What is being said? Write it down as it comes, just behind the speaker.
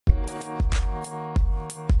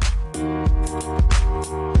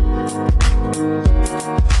Hey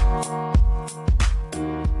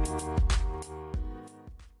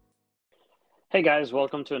guys,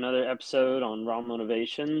 welcome to another episode on Raw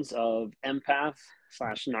Motivations of Empath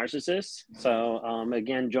slash Narcissist.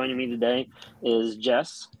 Again, joining me today is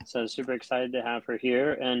Jess. So super excited to have her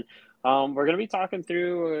here. And we're going to be talking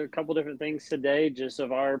through a couple different things today, just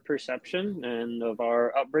of our perception and of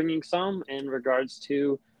our upbringing some in regards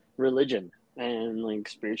to religion and like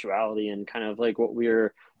spirituality and kind of like what we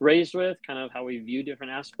were raised with, kind of how we view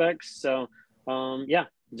different aspects.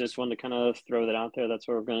 Just wanted to kind of throw that out there. That's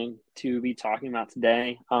what we're going to be talking about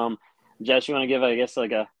today. Jess, you want to give, I guess,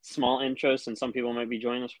 like a small intro since some people might be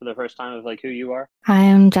joining us for the first time of like who you are? I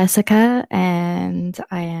am Jessica and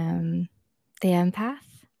I am the empath.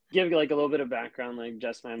 Give like a little bit of background. Like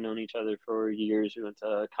Jess and I have known each other for years. We went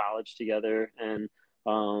to college together, and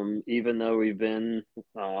even though we've been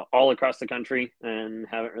all across the country and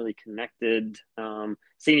haven't really connected,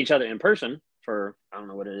 seen each other in person for, I don't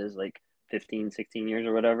know what it is, like 15, 16 years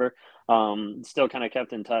or whatever, still kind of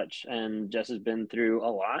kept in touch. And Jess has been through a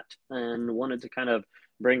lot and wanted to kind of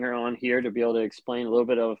bring her on here to be able to explain a little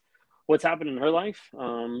bit of what's happened in her life.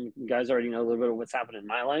 You guys already know a little bit of what's happened in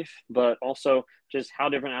my life, but also just how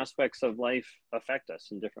different aspects of life affect us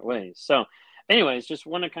in different ways. So anyways, just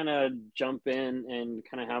want to kind of jump in and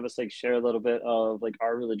kind of have us like share a little bit of like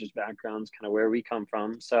our religious backgrounds, kind of where we come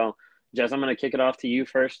from. So Jess, I'm going to kick it off to you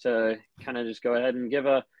first to kind of just go ahead and give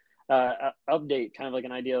a update, kind of like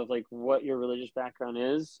an idea of like what your religious background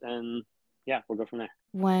is, and yeah, we'll go from there.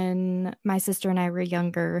 When my sister and I were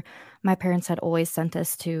younger, my parents had always sent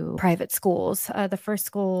us to private schools. The first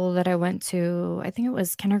school that I went to, I think it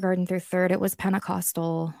was kindergarten through third, it was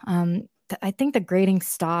Pentecostal. I think the grading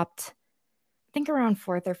stopped, I think around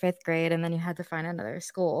fourth or fifth grade, and then you had to find another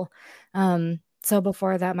school. So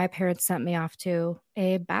before that, my parents sent me off to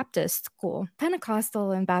a Baptist school.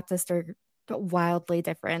 Pentecostal and Baptist are wildly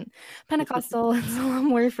different. Pentecostal is a lot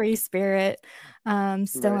more free spirit,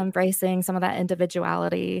 still Right. embracing some of that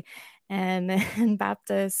individuality. And in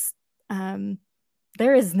Baptist,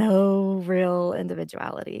 there is no real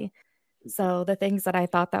individuality. So the things that I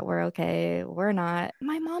thought that were okay were not.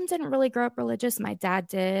 My mom didn't really grow up religious. My dad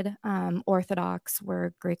did. Orthodox,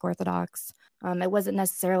 we're Greek Orthodox. It wasn't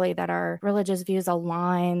necessarily that our religious views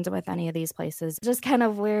aligned with any of these places. Just kind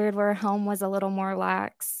of weird where home was a little more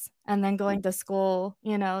lax. And then going to school,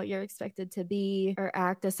 you're expected to be or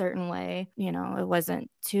act a certain way. It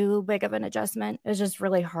wasn't too big of an adjustment. It was just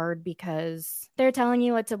really hard because they're telling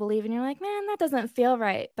you what to believe and you're like, man, that doesn't feel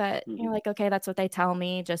right. But you're like, okay, that's what they tell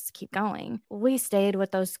me. Just keep going. We stayed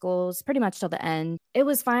with those schools pretty much till the end. It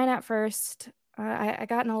was fine at first. I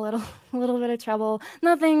got in a little bit of trouble.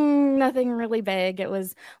 Nothing really big. It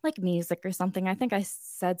was like music or something. I think I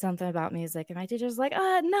said something about music and my teacher was like,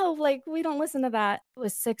 no, like we don't listen to that. It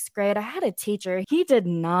was sixth grade. I had a teacher. He did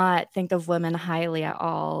not think of women highly at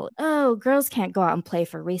all. Oh, girls can't go out and play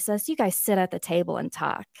for recess. You guys sit at the table and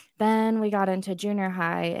talk. Then we got into junior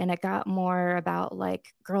high and it got more about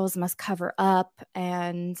like girls must cover up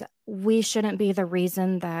and we shouldn't be the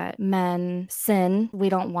reason that men sin. We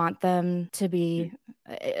don't want them to be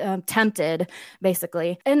tempted,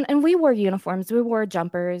 basically. And we wore uniforms. We wore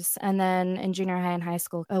jumpers. And then in junior high and high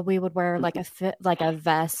school, we would wear like a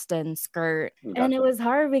vest and skirt. Gotcha. And it was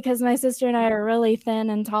hard because my sister and I are really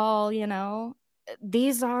thin and tall,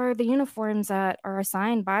 these are the uniforms that are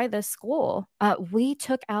assigned by this school. We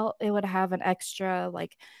took out, it would have an extra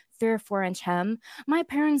like 3 or 4 inch hem. My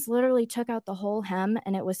parents literally took out the whole hem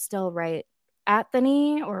and it was still right at the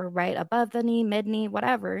knee or right above the knee, mid knee,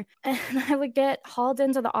 whatever. And I would get hauled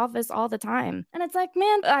into the office all the time. And it's like,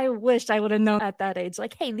 man, I wish I would have known at that age,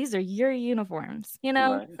 like, hey, these are your uniforms,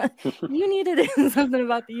 Right. you need to do something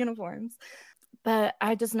about the uniforms. But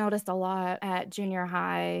I just noticed a lot at junior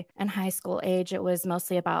high and high school age, it was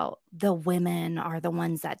mostly about the women are the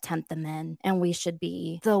ones that tempt the men, and we should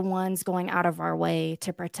be the ones going out of our way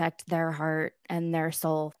to protect their heart and their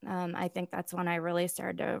soul. I think that's when I really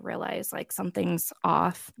started to realize like something's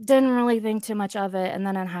off. Didn't really think too much of it. And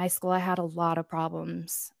then in high school, I had a lot of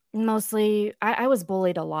problems. Mostly, I was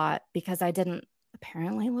bullied a lot because I didn't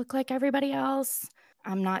apparently look like everybody else.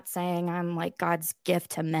 I'm not saying I'm like God's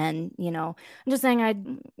gift to men, I'm just saying I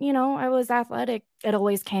was athletic. It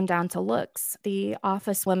always came down to looks. The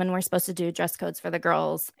office women were supposed to do dress codes for the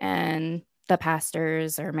girls and the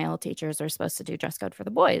pastors or male teachers are supposed to do dress code for the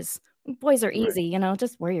boys. Boys are Right. easy,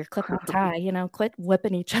 just wear your clip-on tie, quit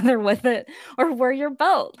whipping each other with it or wear your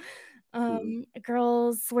belt.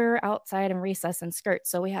 Girls were outside in recess in skirts,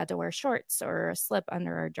 so we had to wear shorts or a slip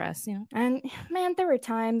under our dress, And man, there were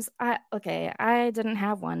times I didn't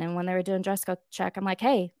have one, and when they were doing dress code check, I'm like,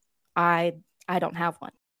 hey, I don't have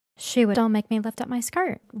one. She would still make me lift up my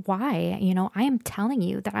skirt. Why? I am telling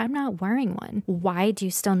you that I'm not wearing one. Why do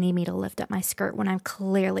you still need me to lift up my skirt when I'm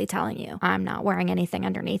clearly telling you I'm not wearing anything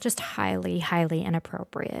underneath? Just highly, highly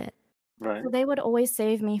inappropriate. Right. So they would always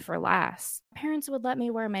save me for last. Parents would let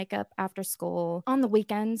me wear makeup after school on the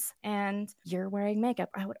weekends, and you're wearing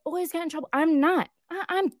makeup. I would always get in trouble. I'm not.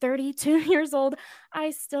 I'm 32 years old.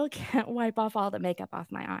 I still can't wipe off all the makeup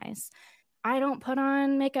off my eyes. I don't put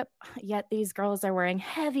on makeup, yet these girls are wearing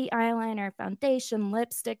heavy eyeliner, foundation,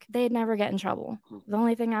 lipstick. They'd never get in trouble. The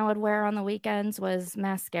only thing I would wear on the weekends was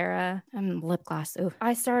mascara and lip gloss. Ooh.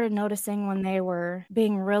 I started noticing when they were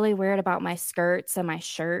being really weird about my skirts and my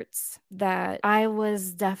shirts that I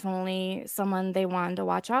was definitely someone they wanted to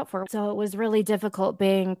watch out for. So it was really difficult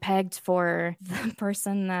being pegged for the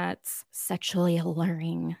person that's sexually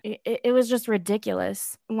alluring. It was just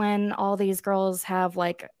ridiculous when all these girls have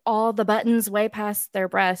like all the buttons way past their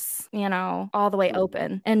breasts, all the way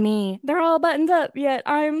open. And me, they're all buttoned up, yet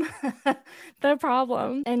I'm the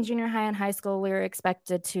problem. In junior high and high school, we were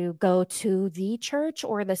expected to go to the church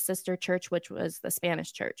or the sister church, which was the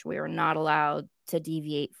Spanish church. We were not allowed to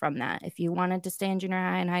deviate from that. If you wanted to stay in junior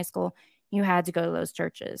high and high school, you had to go to those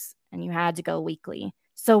churches and you had to go weekly.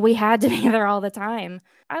 So we had to be there all the time.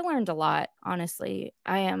 I learned a lot, honestly.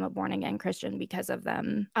 I am a born again Christian because of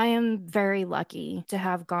them. I am very lucky to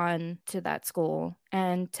have gone to that school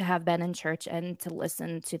and to have been in church and to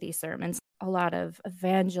listen to these sermons. A lot of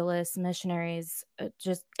evangelists, missionaries,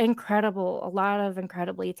 just incredible, a lot of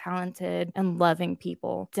incredibly talented and loving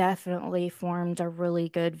people definitely formed a really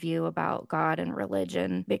good view about God and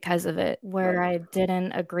religion because of it. Where I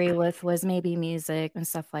didn't agree with was maybe music and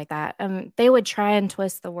stuff like that. They would try and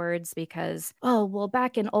twist the words because, oh, well,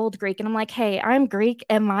 back in Old Greek. And I'm like, hey, I'm Greek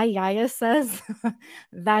and my yaya says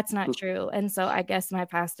that's not true. And so I guess my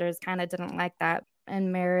pastors kind of didn't like that.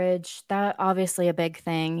 And marriage, that obviously a big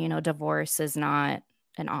thing. Divorce is not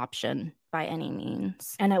an option by any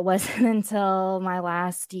means. And it wasn't until my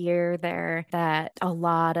last year there that a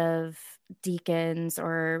lot of deacons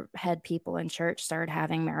or head people in church started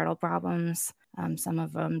having marital problems. Some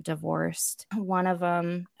of them divorced. One of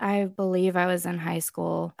them, I believe I was in high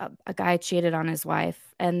school, a guy cheated on his wife,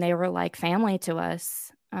 and they were like family to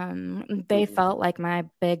us. They felt like my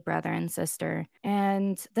big brother and sister.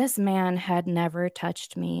 And this man had never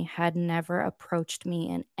touched me, had never approached me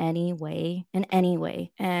in any way,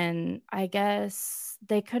 And I guess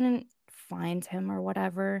they couldn't find him or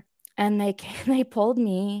whatever. And they pulled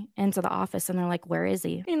me into the office and they're like, where is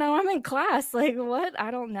he? I'm in class. Like, what?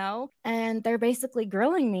 I don't know. And they're basically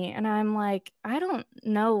grilling me. And I'm like, I don't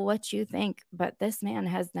know what you think, but this man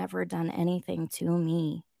has never done anything to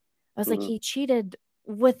me. I was like, he cheated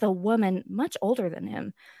with a woman much older than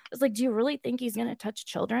him. I was like, do you really think he's going to touch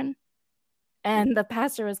children? And the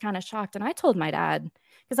pastor was kind of shocked. And I told my dad,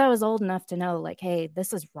 because I was old enough to know, like, hey,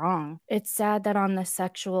 this is wrong. It's sad that on the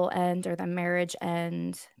sexual end or the marriage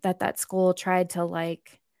end, that school tried to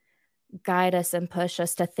like guide us and push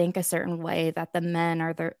us to think a certain way, that the men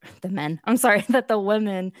are the men. I'm sorry, that the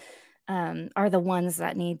women are the ones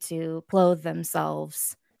that need to clothe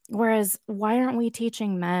themselves. Whereas, why aren't we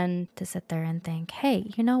teaching men to sit there and think,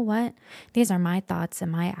 hey, you know what? These are my thoughts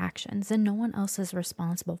and my actions, and no one else is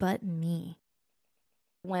responsible but me.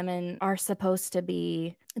 Women are supposed to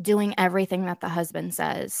be doing everything that the husband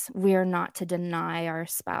says. We are not to deny our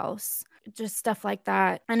spouse. Just stuff like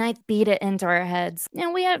that. And I beat it into our heads.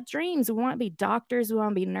 We have dreams. We want to be doctors. We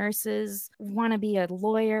want to be nurses. We want to be a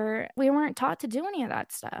lawyer. We weren't taught to do any of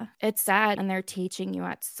that stuff. It's sad. And they're teaching you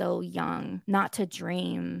at so young not to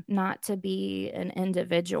dream, not to be an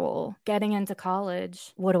individual. Getting into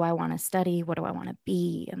college, what do I want to study? What do I want to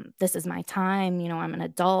be? This is my time. I'm an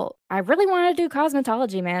adult. I really wanted to do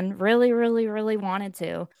cosmetology, man. Really, really, really wanted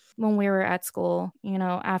to. When we were at school,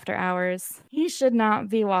 after hours, you should not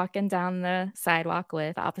be walking down the sidewalk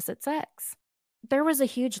with opposite sex. There was a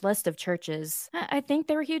huge list of churches. I think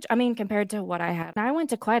they were huge. I mean, compared to what I had. I went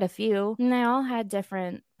to quite a few, and they all had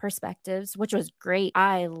different perspectives, which was great.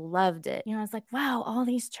 I loved it. I was like, wow, all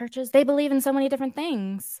these churches, they believe in so many different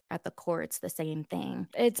things. At the core, it's the same thing.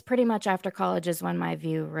 It's pretty much after college is when my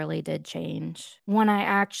view really did change. When I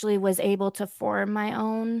actually was able to form my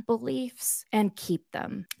own beliefs and keep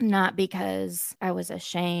them, not because I was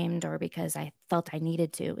ashamed or because I felt I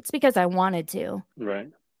needed to. It's because I wanted to. Right.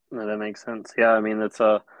 No, that makes sense. Yeah, I mean, that's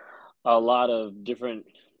a lot of different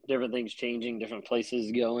things changing, different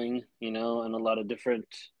places going, and a lot of different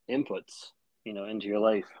inputs, into your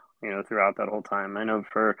life, throughout that whole time. I know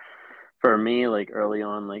for me, like early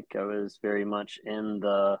on, like I was very much in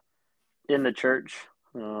the church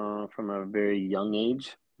from a very young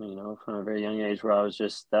age, where I was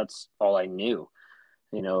just, that's all I knew.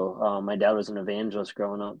 My dad was an evangelist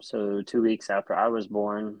growing up. So 2 weeks after I was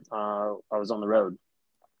born, I was on the road.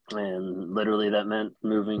 And literally that meant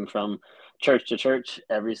moving from church to church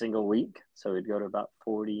every single week. So we'd go to about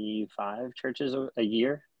 45 churches a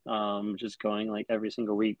year, just going like every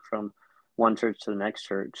single week from one church to the next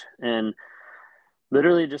church. And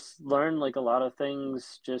literally just learn like a lot of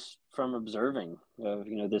things just from observing of,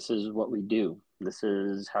 this is what we do, this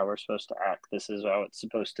is how we're supposed to act, this is how it's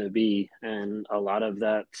supposed to be. And a lot of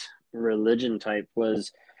that religion type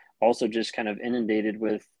was also just kind of inundated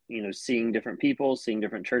with, seeing different people, seeing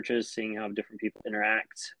different churches, seeing how different people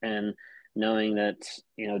interact, and knowing that,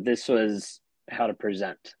 this was how to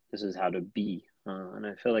present, this is how to be. And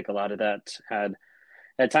I feel like a lot of that had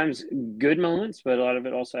at times good moments, but a lot of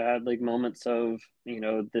it also had like moments of,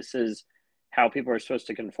 this is how people are supposed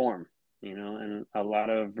to conform, and a lot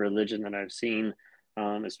of religion that I've seen,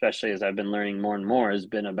 especially as I've been learning more and more, has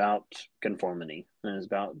been about conformity, and is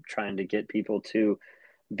about trying to get people to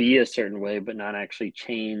be a certain way, but not actually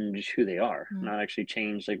change who they are, not actually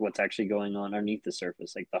change like what's actually going on underneath the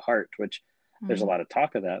surface, like the heart, which there's a lot of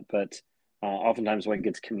talk of that, but oftentimes what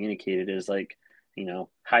gets communicated is like,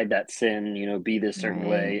 hide that sin, be this certain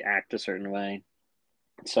way, act a certain way.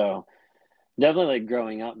 So definitely like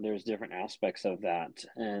growing up, there's different aspects of that.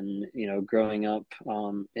 And, growing up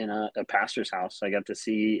in a pastor's house, I got to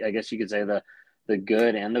see, I guess you could say the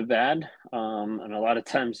good and the bad. And a lot of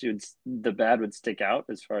times the bad would stick out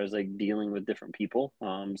as far as like dealing with different people.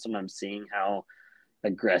 Sometimes seeing how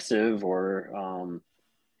aggressive or,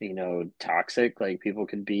 toxic like people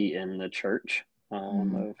could be in the church,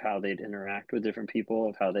 of how they'd interact with different people,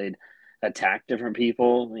 of how they'd attack different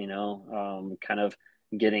people, kind of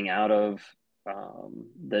getting out of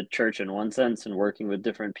the church in one sense and working with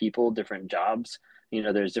different people, different jobs.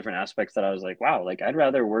 There's different aspects that I was like, wow, like I'd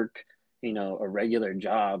rather work, a regular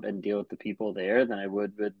job and deal with the people there than I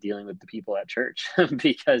would with dealing with the people at church.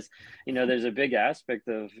 Because, there's a big aspect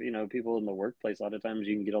of, people in the workplace. A lot of times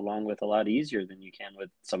you can get along with a lot easier than you can with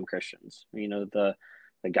some Christians,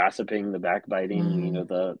 the gossiping, the backbiting,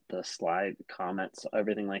 the slide comments,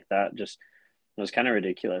 everything like that. Just, it was kind of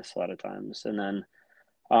ridiculous a lot of times. And then,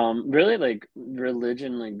 really like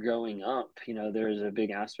religion, like growing up, there's a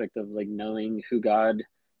big aspect of like knowing who God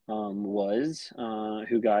was,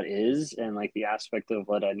 who God is, and like the aspect of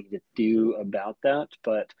what I need to do about that.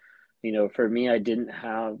 But, for me, I didn't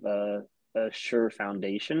have a sure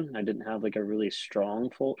foundation. I didn't have like a really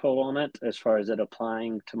strong foothold on it as far as it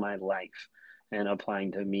applying to my life and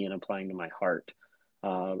applying to me and applying to my heart.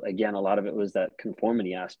 Again, a lot of it was that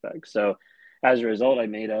conformity aspect. So as a result, I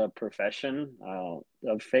made a profession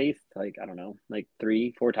of faith, like, I don't know, like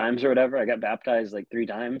 3-4 times or whatever. I got baptized like 3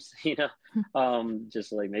 times,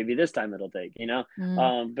 just like maybe this time it'll take,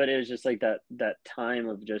 but it was just like that time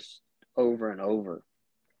of just over and over.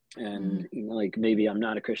 And, like, maybe I'm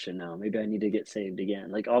not a Christian now. Maybe I need to get saved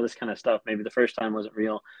again. Like all this kind of stuff. Maybe the first time wasn't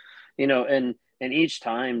real, and each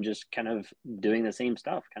time just kind of doing the same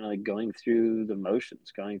stuff, kind of like going through the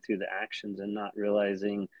motions, going through the actions, and not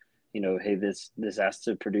realizing, hey, this has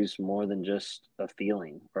to produce more than just a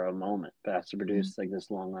feeling or a moment, but has to produce like this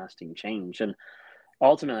long lasting change. And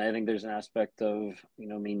ultimately, I think there's an aspect of,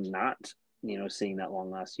 me not, seeing that long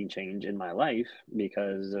lasting change in my life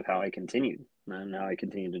because of how I continued and how I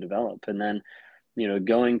continued to develop. And then,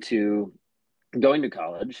 going to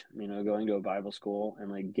college, going to a Bible school and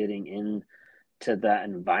like getting into that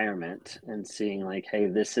environment and seeing like, hey,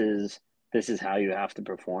 this is how you have to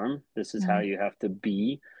perform. This is how you have to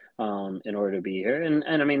be, in order to be here. And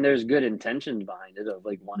I mean, there's good intentions behind it of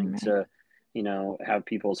like wanting to, have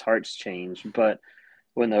people's hearts change. But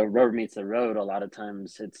when the rubber meets the road, a lot of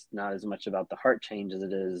times it's not as much about the heart change as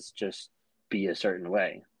it is just be a certain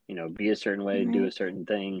way, be a certain way, do a certain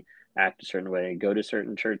thing, act a certain way, go to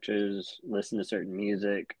certain churches, listen to certain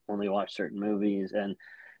music, only watch certain movies. And,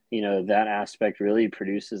 that aspect really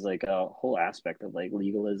produces like a whole aspect of like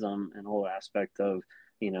legalism and a whole aspect of,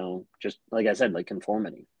 just like I said, like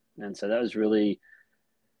conformity. And so that was really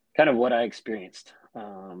kind of what I experienced.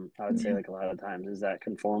 I would say like a lot of times is that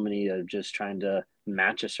conformity of just trying to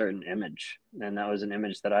match a certain image. And that was an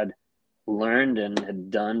image that I'd learned and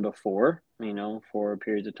had done before, for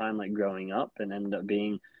periods of time, like growing up, and ended up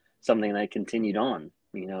being something that I continued on,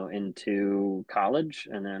 into college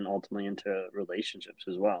and then ultimately into relationships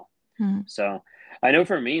as well. So I know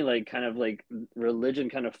for me, like kind of like religion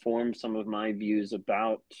kind of formed some of my views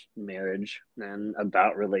about marriage and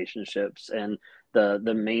about relationships. And the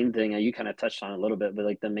main thing, you kind of touched on a little bit, but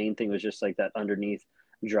like the main thing was just like that underneath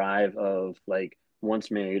drive of like once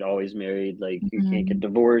married, always married, like you can't get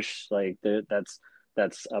divorced, like that's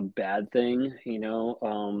a bad thing,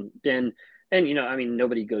 and And, I mean,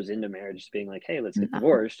 nobody goes into marriage being like, hey, let's get No.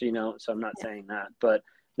 divorced, so I'm not Yeah. saying that. But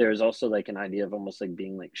there's also like an idea of almost like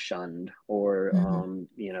being like shunned, or, Mhm.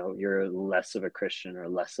 you're less of a Christian or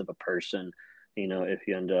less of a person, if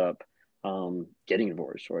you end up getting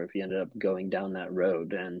divorced, or if you ended up going down that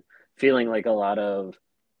road, and feeling like a lot of,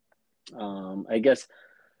 I guess,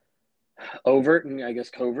 overt and I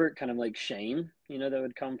guess covert kind of like shame, that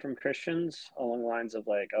would come from Christians along the lines of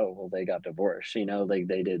like, oh, well, they got divorced, like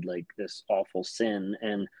they did like this awful sin.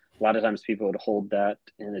 And a lot of times people would hold that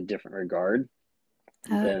in a different regard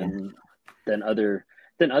Oh, yeah. than than other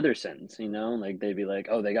than other sins, like they'd be like,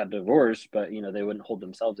 oh, they got divorced, but they wouldn't hold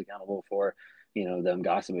themselves accountable for, them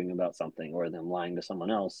gossiping about something, or them lying to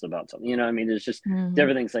someone else about something. I mean, there's just Mhm.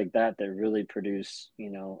 different things like that that really produce,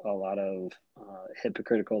 a lot of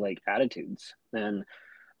hypocritical like attitudes. And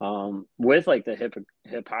with like the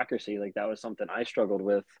hypocrisy, like that was something I struggled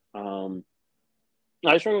with.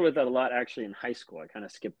 I struggled with that a lot actually in high school. I kind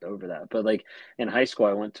of skipped over that, but like in high school,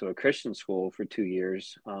 I went to a Christian school for 2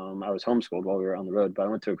 years. I was homeschooled while we were on the road, but I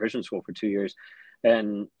went to a Christian school for 2 years,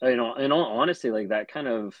 and in all honesty, like that kind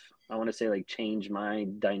of, I want to say, like changed my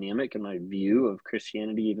dynamic and my view of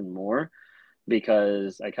Christianity even more,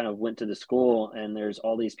 because I kind of went to the school and there's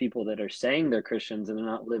all these people that are saying they're Christians and they're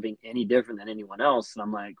not living any different than anyone else. And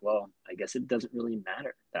I'm like, well, I guess it doesn't really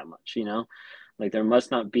matter that much. Like there must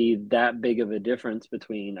not be that big of a difference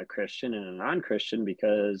between a Christian and a non-Christian,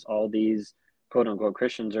 because all these quote unquote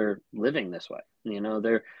Christians are living this way.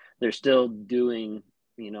 They're still doing,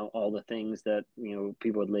 all the things that,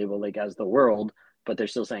 people would label like as the world, but they're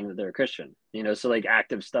still saying that they're a Christian. So like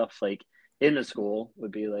active stuff like in the school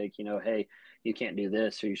would be like, hey, you can't do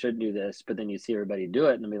this or you shouldn't do this, but then you see everybody do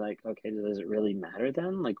it and be like, okay, does it really matter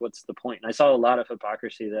then? Like, what's the point? And I saw a lot of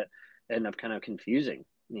hypocrisy that ended up kind of confusing,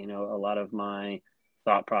 a lot of my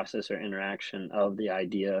thought process or interaction of the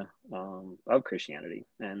idea of Christianity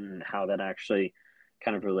and how that actually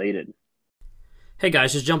kind of related. Hey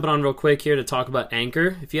guys, just jumping on real quick here to talk about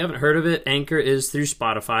Anchor. If you haven't heard of it, Anchor is through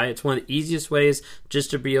Spotify. It's one of the easiest ways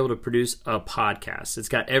just to be able to produce a podcast. It's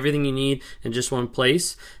got everything you need in just one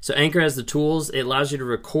place. So Anchor has the tools. It allows you to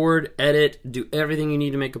record, edit, do everything you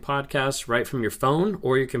need to make a podcast right from your phone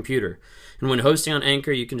or your computer. And when hosting on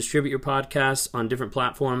Anchor, you can distribute your podcasts on different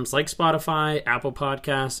platforms like Spotify, Apple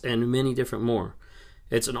Podcasts, and many different more.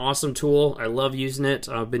 It's an awesome tool. I love using it.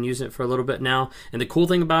 I've been using it for a little bit now. And the cool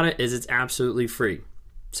thing about it is it's absolutely free.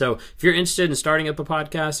 So if you're interested in starting up a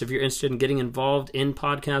podcast, if you're interested in getting involved in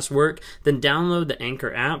podcast work, then download the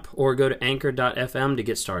Anchor app or go to anchor.fm to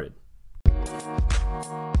get started.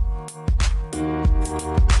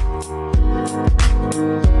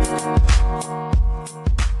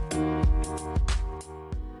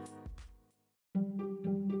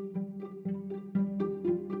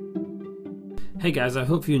 Hey guys, I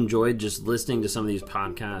hope you enjoyed just listening to some of these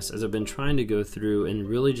podcasts, as I've been trying to go through and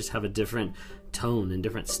really just have a different tone and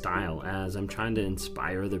different style as I'm trying to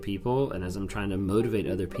inspire other people and as I'm trying to motivate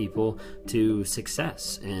other people to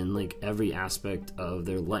success in like every aspect of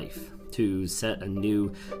their life, to set a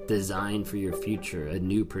new design for your future, a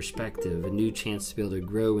new perspective, a new chance to be able to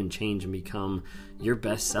grow and change and become your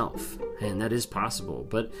best self. And that is possible,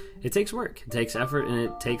 but it takes work, it takes effort, and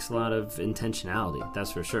it takes a lot of intentionality,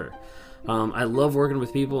 that's for sure. I love working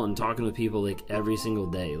with people and talking with people like every single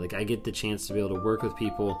day. Like I get the chance to be able to work with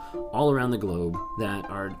people all around the globe that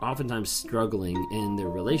are oftentimes struggling in their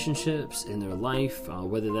relationships, in their life,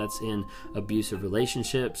 whether that's in abusive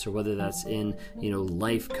relationships or whether that's in,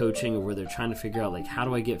 life coaching, or where they're trying to figure out like, how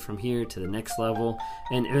do I get from here to the next level?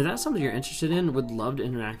 And if that's something you're interested in, would love to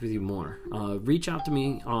interact with you more. Reach out to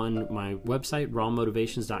me on my website,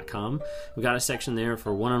 rawmotivations.com. We got a section there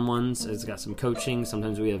for one-on-ones. It's got some coaching.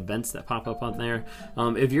 Sometimes we have events that pop up on there.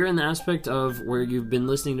 If you're in the aspect of where you've been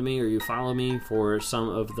listening to me or you follow me for some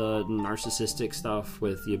of the narcissistic stuff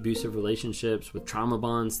with the abusive relationships, with trauma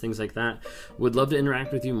bonds, things like that, would love to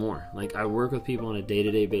interact with you more. Like I work with people on a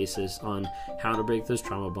day-to-day basis on how to break those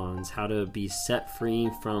trauma bonds, how to be set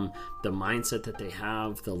free from the mindset that they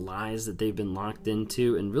have, the lies that they've been locked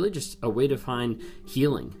into, and really just a way to find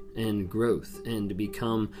healing and growth and to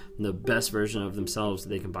become the best version of themselves that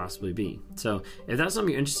they can possibly be. So if that's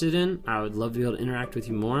something you're interested in, I would love to be able to interact with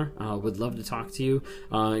you more. Would love to talk to you.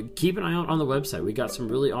 Keep an eye out on the website. We got some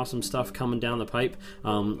really awesome stuff coming down the pipe.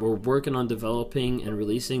 We're working on developing and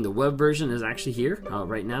releasing. The web version is actually here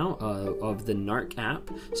right now of the NARC app,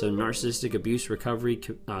 so Narcissistic Abuse Recovery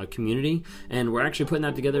Community, and we're actually putting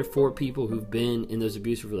that together for people who've been in those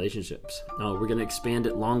abusive relationships. We're going to expand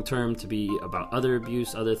it long term to be about other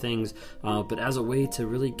abuse, other things, but as a way to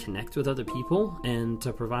really connect with other people and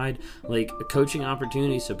to provide like a coaching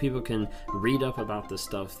opportunity so people can read up about this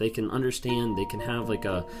stuff. They can understand, they can have like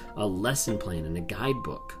a lesson plan and a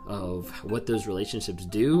guidebook of what those relationships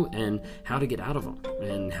do and how to get out of them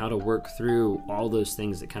and how to work through all those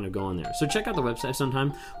things that kind of go on there. So check out the website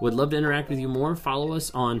sometime. Would love to interact with you more. Follow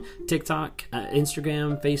us on TikTok,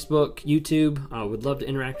 Instagram, Facebook, YouTube. Would love to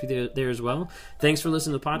interact with you there as well. Thanks for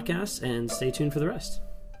listening to the podcast, and stay tuned for the rest.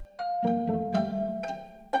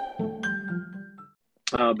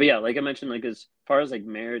 But yeah, like I mentioned, like as far as like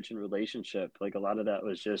marriage and relationship, like a lot of that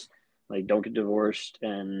was just like, don't get divorced,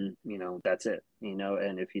 and that's it,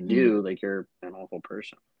 and if you do, like, you're an awful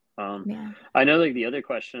person. I know, like, the other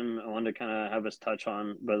question I wanted to kind of have us touch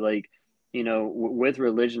on, but like, with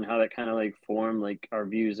religion, how that kind of like formed like our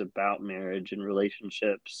views about marriage and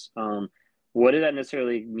relationships. What did that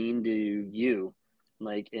necessarily mean to you,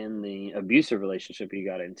 like in the abusive relationship you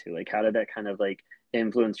got into? Like, how did that kind of like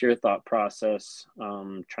influence your thought process,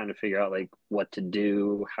 trying to figure out like what to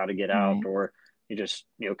do, how to get out, or you just,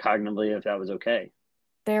 cognitively, if that was okay?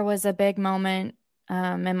 There was a big moment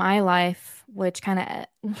in my life, which kind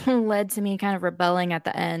of led to me kind of rebelling at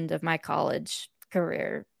the end of my college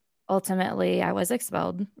career. Ultimately, I was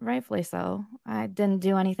expelled, rightfully so. I didn't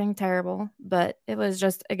do anything terrible, but it was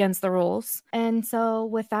just against the rules. And so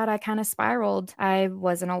with that, I kind of spiraled. I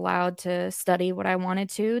wasn't allowed to study what I wanted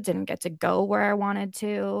to, didn't get to go where I wanted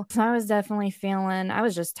to. So I was definitely I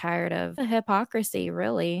was just tired of the hypocrisy,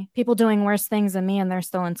 really. People doing worse things than me, and they're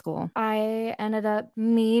still in school. I ended up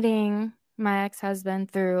meeting my ex-husband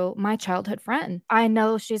through my childhood friend. I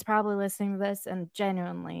know she's probably listening to this, and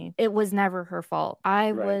genuinely, it was never her fault.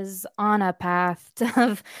 I was on a path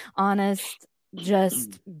of honest,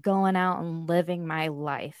 just going out and living my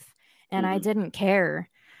life. And I didn't care.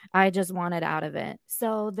 I just wanted out of it.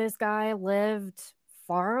 So this guy lived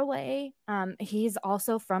far away. He's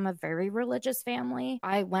also from a very religious family.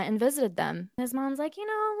 I went and visited them. His mom's like,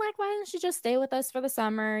 like, why didn't she just stay with us for the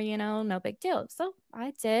summer? No big deal. So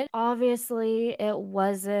I did. Obviously, it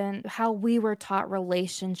wasn't how we were taught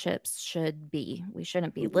relationships should be. We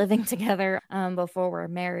shouldn't be living together before we're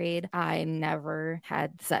married. I never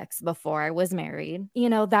had sex before I was married.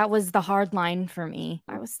 That was the hard line for me.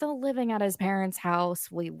 I was still living at his parents' house.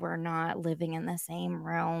 We were not living in the same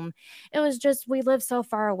room. It was just, we lived so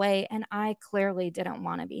far away, and I clearly didn't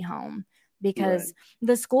want to be home because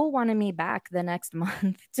the school wanted me back the next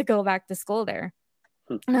month to go back to school there.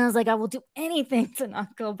 And I was like, I will do anything to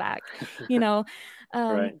not go back.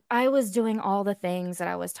 I was doing all the things that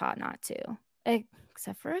I was taught not to,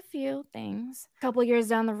 except for a few things. A couple years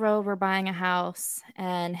down the road, we're buying a house,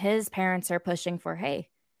 and his parents are pushing for, hey,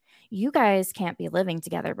 you guys can't be living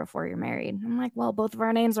together before you're married. I'm like, well, both of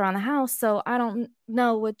our names are on the house, so I don't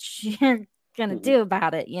know what you're gonna do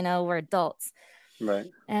about it. We're adults.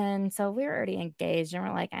 And so we were already engaged, and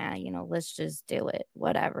we're like, let's just do it.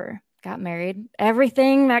 Whatever. Got married.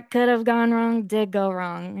 Everything that could have gone wrong did go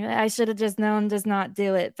wrong. I should have just known to not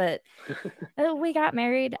do it, but we got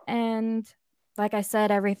married, and like I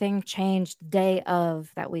said, everything changed the day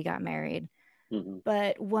of that we got married.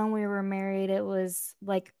 But when we were married, it was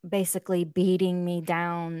like basically beating me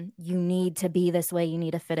down. You need to be this way. You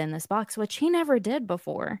need to fit in this box, which he never did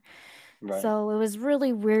before. So it was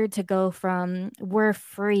really weird to go from we're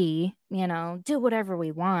free, do whatever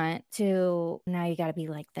we want, to now you got to be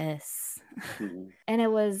like this. And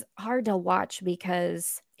it was hard to watch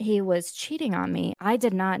because he was cheating on me. I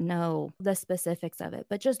did not know the specifics of it,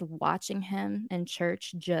 but just watching him in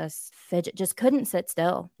church, just fidget, just couldn't sit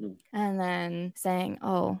still. And then saying,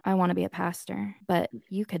 oh, I want to be a pastor, but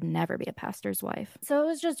you could never be a pastor's wife. So it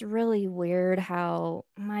was just really weird how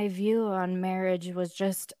my view on marriage was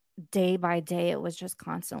just day by day, it was just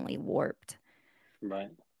constantly warped.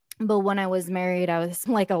 But when I was married, I was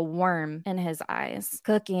like a worm in his eyes,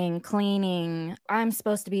 cooking, cleaning. I'm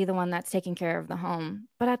supposed to be the one that's taking care of the home.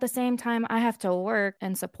 But at the same time, I have to work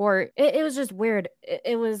and support. It was just weird.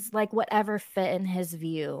 It was like whatever fit in his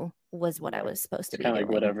view was what I was supposed to be doing. Kind of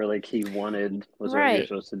like whatever like he wanted was what you're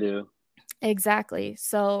supposed to do. Exactly.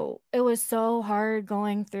 So it was so hard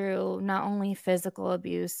going through not only physical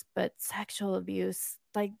abuse, but sexual abuse.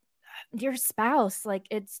 Like your spouse, like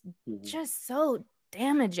it's just so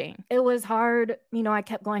damaging. It was hard. I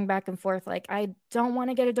kept going back and forth. Like, I don't want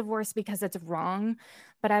to get a divorce because it's wrong.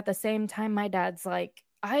 But at the same time, my dad's like,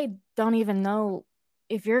 I don't even know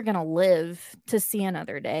if you're going to live to see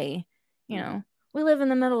another day. We live in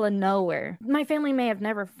the middle of nowhere. My family may have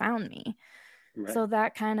never found me. So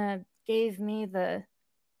that kind of gave me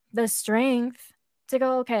the strength to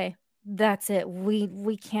go, okay, that's it.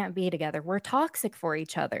 We can't be together. We're toxic for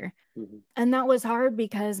each other. Mm-hmm. And that was hard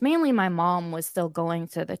because mainly my mom was still going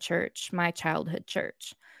to the church, my childhood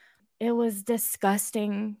church. It was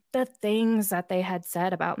disgusting, the things that they had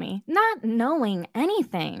said about me, not knowing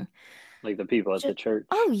anything. Like the people at the church.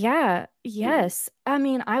 Oh, yeah. Mm-hmm. Yes. I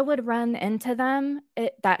mean, I would run into them,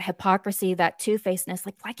 that hypocrisy, that two-facedness.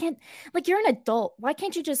 Like, why can't, like, you're an adult. Why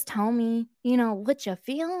can't you just tell me, what you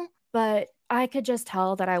feel? But I could just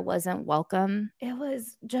tell that I wasn't welcome. It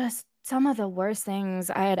was just some of the worst things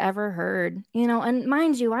I had ever heard, and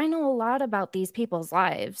mind you, I know a lot about these people's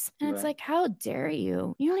lives. And it's Right. like, how dare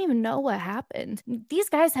you? You don't even know what happened. These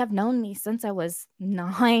guys have known me since I was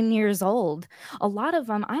 9 years old. A lot of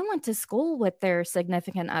them, I went to school with their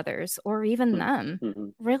significant others or even them. Mm-hmm.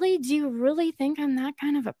 Really? Do you really think I'm that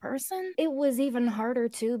kind of a person? It was even harder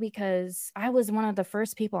too because I was one of the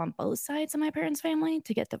first people on both sides of my parents' family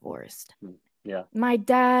to get divorced. Yeah. My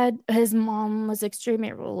dad, his mom was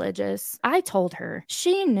extremely religious. I told her.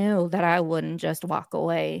 She knew that I wouldn't just walk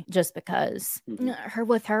away just because. Mm-hmm.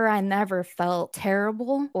 With her, I never felt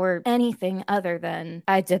terrible or anything other than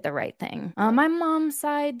I did the right thing. On my mom's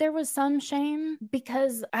side, there was some shame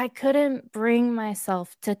because I couldn't bring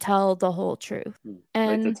myself to tell the whole truth.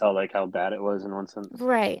 Like to And tell like how bad it was in one sense.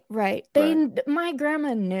 right. My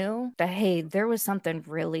grandma knew that, hey, there was something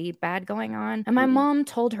really bad going on. And my mom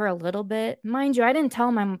told her a little bit. Mind you, I didn't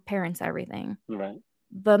tell my parents everything. Right.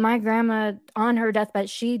 But my grandma, on her deathbed,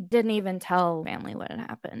 she didn't even tell family what had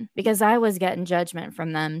happened because I was getting judgment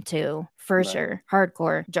from them too, for sure.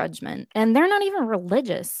 Hardcore judgment. And they're not even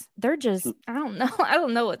religious. They're just, I don't know. I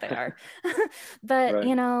don't know what they are. But,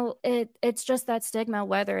 it's just that stigma,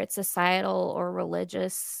 whether it's societal or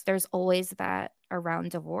religious, there's always that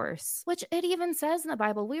around divorce, which it even says in the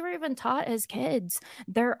Bible. We were even taught as kids,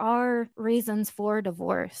 there are reasons for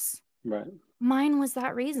divorce. Right. Mine was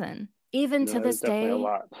that reason. Even to this day, a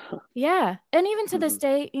lot. Yeah. And even to this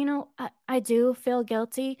day, I do feel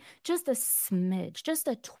guilty, just a smidge, just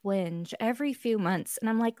a twinge every few months. And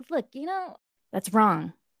I'm like, look, that's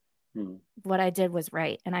wrong. What I did was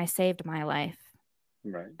right. And I saved my life.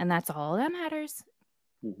 Right. And that's all that matters.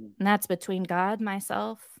 And that's between God,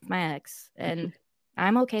 myself, my ex. And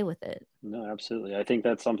I'm okay with it. No, absolutely. I think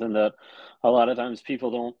that's something that a lot of times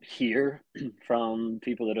people don't hear from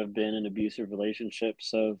people that have been in abusive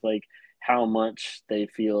relationships, of like how much they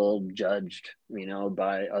feel judged,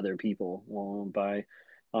 by other people, by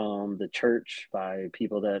the church, by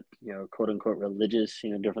people that, quote unquote religious,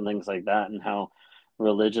 different things like that, and how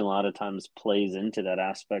religion a lot of times plays into that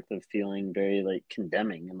aspect of feeling very like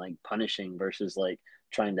condemning and like punishing versus like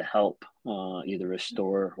trying to help either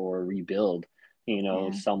restore or rebuild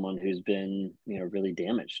someone who's been, really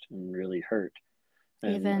damaged and really hurt.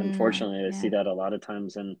 And unfortunately, I see that a lot of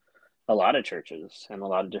times in a lot of churches and a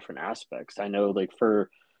lot of different aspects. I know, like for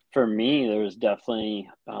me, there was definitely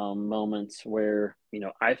moments where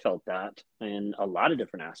I felt that in a lot of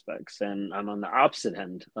different aspects, and I'm on the opposite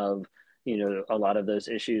end of a lot of those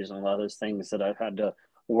issues and a lot of those things that I've had to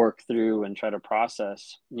work through and try to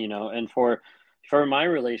process. And for my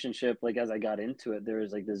relationship, like as I got into it, there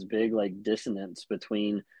was like this big like dissonance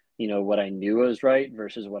between what I knew was right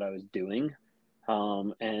versus what I was doing,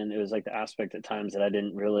 and it was like the aspect at times that I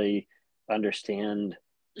didn't really understand.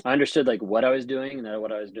 I understood like what I was doing and that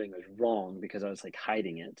what I was doing was wrong because I was like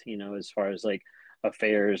hiding it, as far as like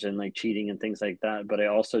affairs and like cheating and things like that. But I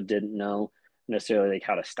also didn't know necessarily like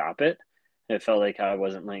how to stop it. It felt like I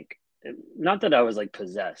wasn't like, not that I was like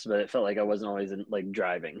possessed, but it felt like I wasn't always in, like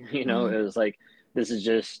driving, It was like, this is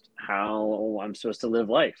just how I'm supposed to live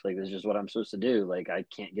life. Like, this is just what I'm supposed to do. Like, I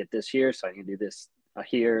can't get this here, so I can do this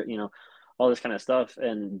here, all this kind of stuff,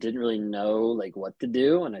 and didn't really know like what to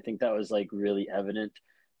do. And I think that was like really evident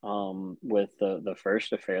with the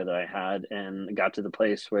first affair that I had, and got to the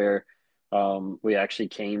place where we actually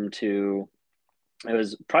came to, it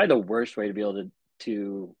was probably the worst way to be able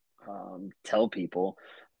to tell people,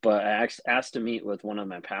 but I asked to meet with one of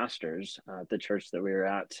my pastors at the church that we were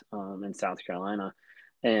at in South Carolina.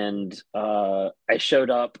 And I showed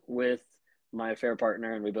up with my affair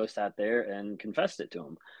partner, and we both sat there and confessed it to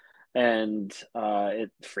him. And it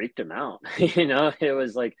freaked him out. It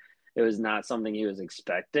was like, it was not something he was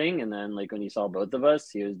expecting. And then like when he saw both of us,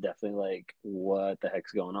 he was definitely like, what the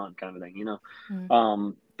heck's going on, kind of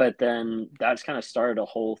thing, But then that's kind of started a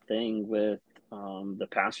whole thing with the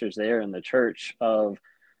pastors there in the church of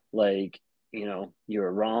like, you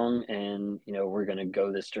were wrong, and we're going to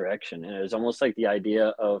go this direction. And it was almost like the idea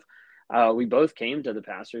of we both came to the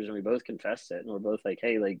pastors and we both confessed it, and we're both like,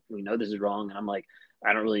 hey, like, we know this is wrong. And I'm like,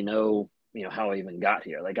 I don't really know how I even got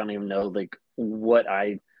here. Like, I don't even know like what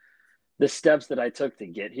I the steps that I took to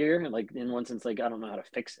get here. Like in one sense, like I don't know how to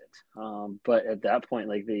fix it. But at that point,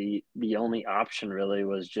 like the only option really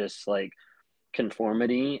was just like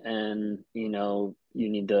conformity, and you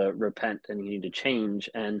need to repent and you need to change.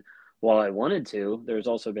 And while I wanted to, there's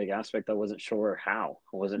also a big aspect I wasn't sure how.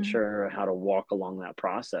 I wasn't sure how to walk along that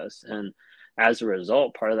process. And as a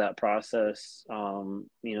result, part of that process,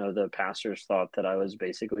 the pastors thought that I was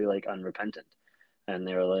basically like unrepentant, and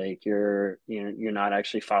they were like, you're not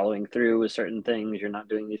actually following through with certain things, you're not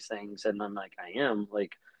doing these things. And I'm like, I am,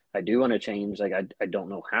 like, I do want to change, like I don't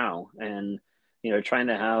know how. And trying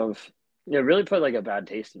to have, really put like a bad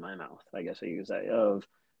taste in my mouth, I guess you could say, of,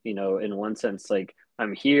 in one sense, like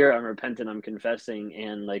I'm here, I'm repentant, I'm confessing,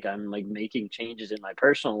 and like I'm like making changes in my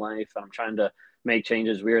personal life. I'm trying to make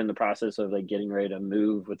changes. We're in the process of like getting ready to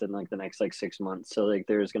move within like the next like 6 months. So like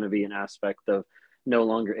there's going to be an aspect of no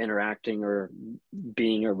longer interacting or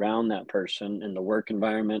being around that person in the work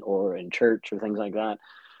environment or in church or things like that.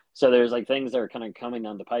 So there's like things that are kind of coming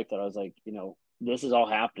down the pipe that I was like, this is all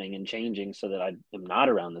happening and changing so that I am not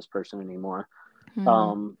around this person anymore.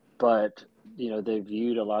 But they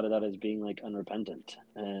viewed a lot of that as being like unrepentant,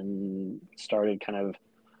 and started kind of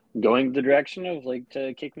going the direction of like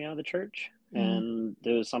to kick me out of the church. And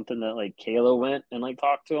there was something that like Kayla went and like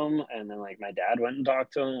talked to him, and then like my dad went and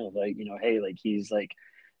talked to him of like, hey, like he's like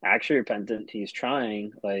actually repentant, he's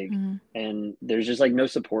trying, like, and there's just like no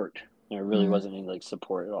support. There really wasn't any like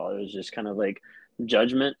support at all. It was just kind of like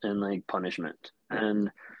judgment and like punishment.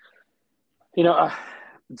 And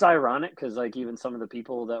it's ironic because like even some of the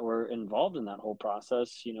people that were involved in that whole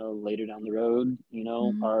process, later down the road,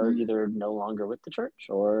 are either no longer with the church,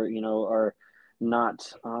 or are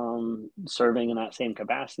not serving in that same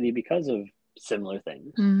capacity because of similar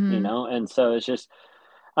things. And so it's just,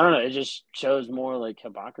 I don't know, it just shows more like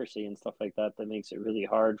hypocrisy and stuff like that makes it really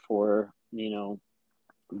hard for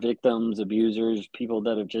victims, abusers, people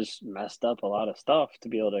that have just messed up a lot of stuff to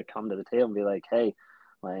be able to come to the table and be like, hey,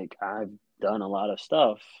 like I've done a lot of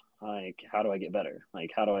stuff, like how do I get better,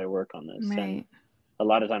 like how do I work on this? And a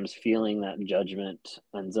lot of times feeling that judgment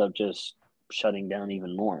ends up just shutting down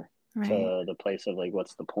even more to the place of like,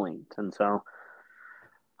 what's the point? And so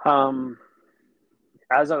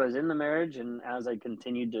as I was in the marriage and as I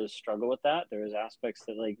continued to struggle with that, there was aspects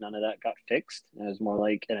that like none of that got fixed. It was more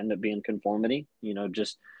like it ended up being conformity,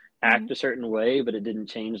 just act a certain way, but it didn't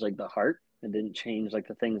change like the heart. It didn't change like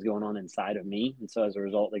the things going on inside of me. And so as a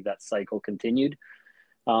result, like that cycle continued.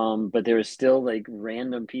 But there was still like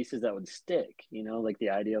random pieces that would stick, like the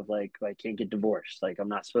idea of like, I can't get divorced. Like I'm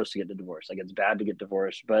not supposed to get a divorce. Like it's bad to get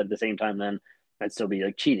divorced, but at the same time, then I'd still be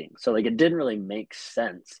like cheating. So like, it didn't really make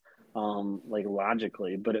sense, like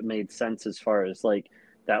logically, but it made sense as far as like,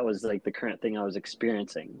 that was like the current thing I was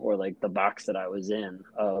experiencing, or like the box that I was in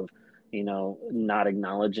of, not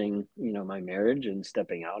acknowledging, my marriage and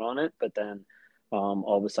stepping out on it. But then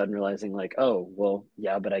all of a sudden realizing like, oh, well,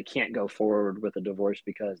 yeah, but I can't go forward with a divorce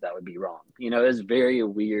because that would be wrong. It was very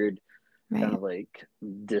weird kind of like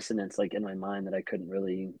dissonance, like in my mind, that I couldn't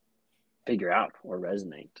really figure out or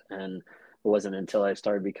resonate. And it wasn't until I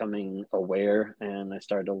started becoming aware and I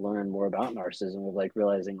started to learn more about narcissism, of like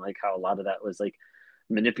realizing like how a lot of that was like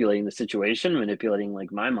manipulating the situation, manipulating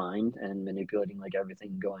like my mind, and manipulating like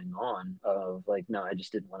everything going on, of like, no, I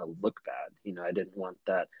just didn't want to look bad. I didn't want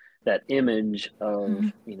that image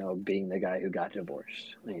of, being the guy who got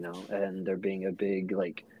divorced, and there being a big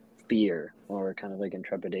like fear or kind of like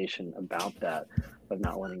intrepidation about that, of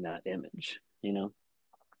not wanting that image,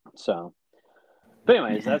 So, but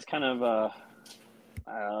anyways, that's kind of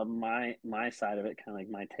my side of it, kind of like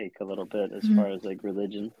my take a little bit as far as like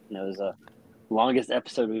religion. It was a longest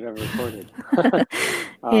episode we've ever recorded.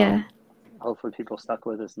 Hopefully people stuck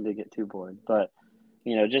with us and didn't get too bored. But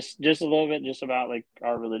just a little bit just about like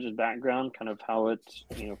our religious background, kind of how it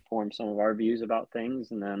formed some of our views about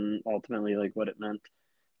things, and then ultimately like what it meant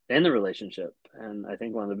in the relationship. And I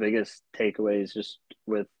think one of the biggest takeaways just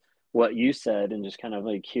with what you said and just kind of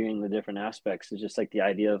like hearing the different aspects is just like the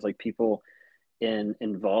idea of like people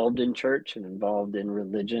involved in church and involved in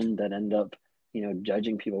religion that end up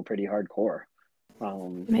judging people pretty hardcore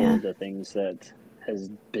for the things that has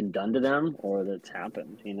been done to them or that's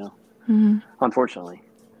happened, unfortunately.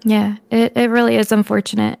 Yeah, it really is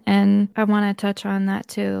unfortunate. And I want to touch on that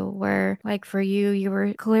too, where like for you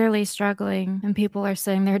were clearly struggling and people are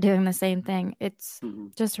sitting there doing the same thing. It's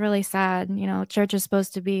just really sad. Church is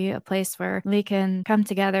supposed to be a place where we can come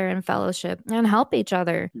together and fellowship and help each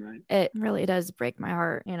other. Right. It really does break my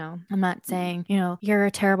heart. I'm not saying, you're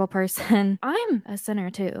a terrible person. I'm a sinner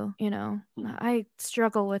too. I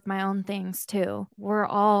struggle with my own things too. We're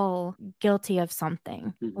all guilty of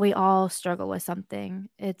something. We all struggle with something.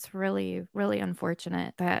 it's really, really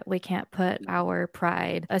unfortunate that we can't put our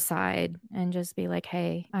pride aside and just be like,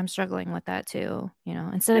 hey, I'm struggling with that too. You know,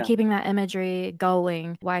 instead of keeping that imagery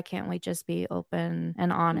going, why can't we just be open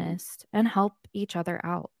and honest and help each other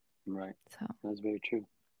out? Right. So that's very true.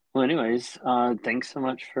 Well, anyways, thanks so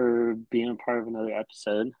much for being a part of another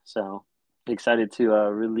episode. So excited to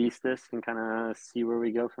release this and kind of see where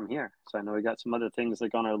we go from here. So I know we got some other things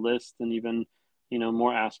like on our list, and even, you know,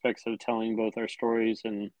 more aspects of telling both our stories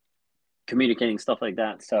and communicating stuff like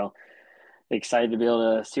that. So excited to be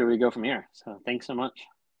able to see where we go from here. So thanks so much.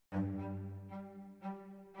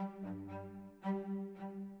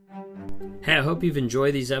 Hey, I hope you've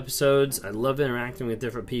enjoyed these episodes. I love interacting with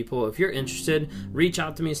different people. If you're interested, reach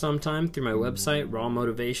out to me sometime through my website, Raw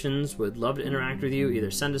Motivations. Would love to interact with you. Either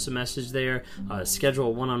send us a message there, schedule a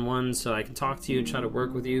one-on-one so I can talk to you and try to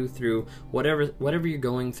work with you through whatever you're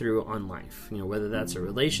going through on life. You know, whether that's a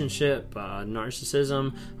relationship,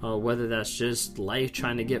 narcissism, whether that's just life,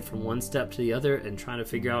 trying to get from one step to the other and trying to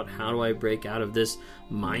figure out how do I break out of this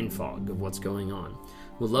mind fog of what's going on.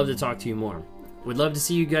 Would love to talk to you more. We'd love to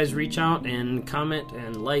see you guys reach out and comment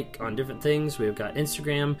and like on different things. We've got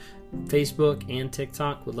Instagram, Facebook, and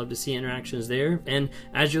TikTok. We'd love to see interactions there. And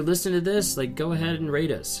as you're listening to this, like, go ahead and rate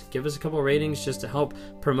us. Give us a couple ratings just to help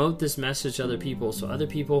promote this message to other people so other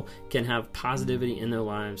people can have positivity in their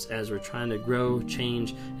lives as we're trying to grow,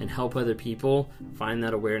 change, and help other people find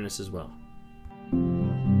that awareness as well.